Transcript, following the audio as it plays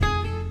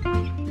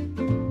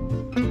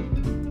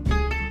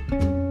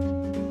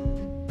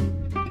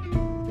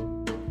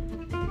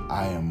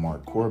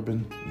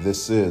Corbin.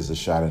 This is a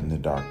Shot in the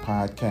Dark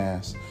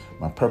podcast.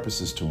 My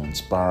purpose is to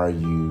inspire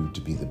you to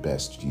be the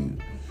best you.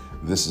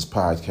 This is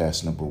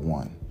podcast number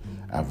 1.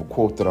 I have a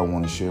quote that I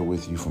want to share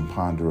with you from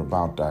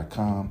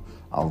ponderabout.com.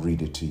 I'll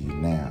read it to you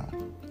now.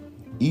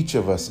 Each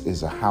of us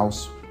is a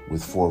house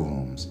with 4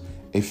 rooms,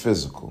 a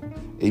physical,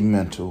 a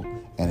mental,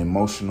 an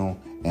emotional,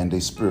 and a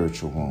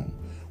spiritual room.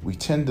 We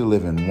tend to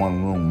live in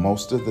one room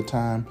most of the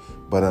time,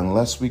 but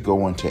unless we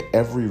go into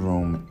every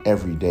room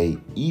every day,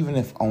 even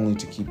if only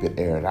to keep it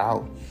aired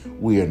out,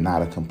 we are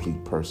not a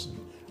complete person.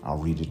 I'll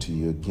read it to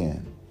you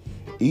again.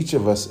 Each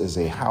of us is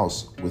a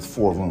house with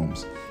 4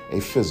 rooms,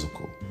 a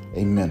physical,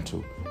 a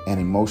mental, an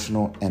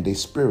emotional, and a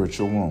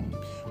spiritual room.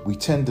 We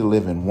tend to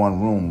live in one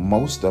room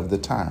most of the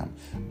time,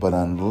 but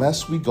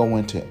unless we go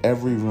into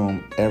every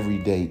room every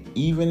day,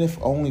 even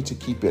if only to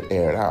keep it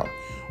aired out,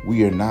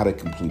 we are not a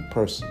complete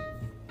person.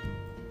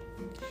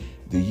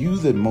 The you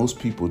that most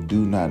people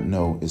do not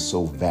know is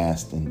so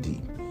vast and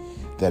deep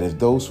that if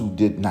those who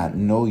did not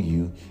know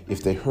you,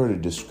 if they heard a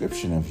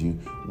description of you,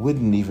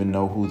 wouldn't even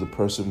know who the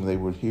person they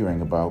were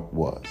hearing about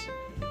was.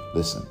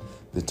 Listen,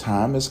 the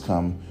time has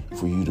come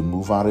for you to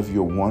move out of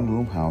your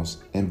one-room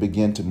house and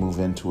begin to move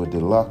into a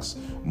deluxe,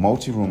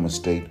 multi-room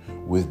estate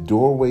with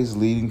doorways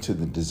leading to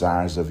the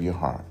desires of your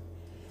heart.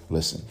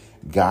 Listen,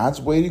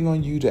 God's waiting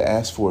on you to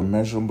ask for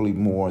immeasurably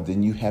more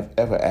than you have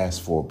ever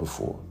asked for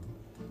before.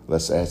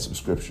 Let's add some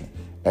scripture.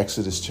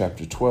 Exodus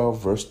chapter 12,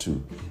 verse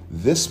 2.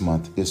 This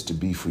month is to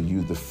be for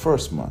you the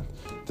first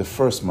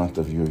month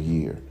of your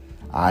year.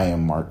 I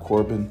am Mark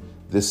Corbin.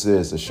 This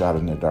is the Shot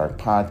in the Dark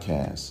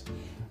podcast.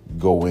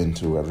 Go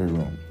into every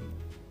room.